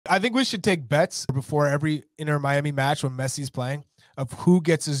I think we should take bets before every Inter Miami match when Messi's playing of who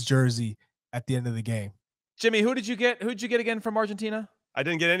gets his jersey at the end of the game. Jimmy, who did you get? Who'd you get again from Argentina? I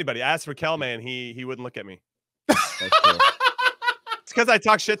didn't get anybody. I asked for Kelme, and he wouldn't look at me. That's true. It's because I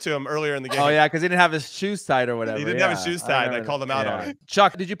talked shit to him earlier in the game. Oh yeah, because he didn't have his shoes tied or whatever. He didn't have his shoes tied. I called him out on it.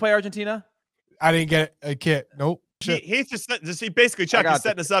 Chuck, did you play Argentina? I didn't get a kit. Nope. He's just basically Chuck. He's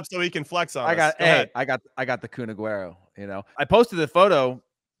setting us up so he can flex on us. I got the Kun Aguero. You know, I posted the photo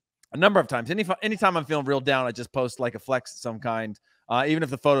a number of times. Anytime I'm feeling real down, I just post like a flex of some kind. Even if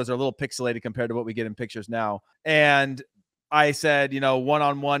the photos are a little pixelated compared to what we get in pictures now. And I said, you know,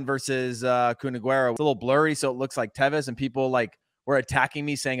 one-on-one versus Kun Aguero. It's a little blurry, so it looks like Tevez, and people like were attacking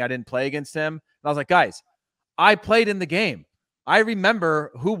me saying I didn't play against him. And I was like, guys, I played in the game. I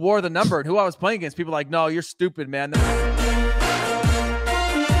remember who wore the number and who I was playing against. People were like, no, you're stupid, man.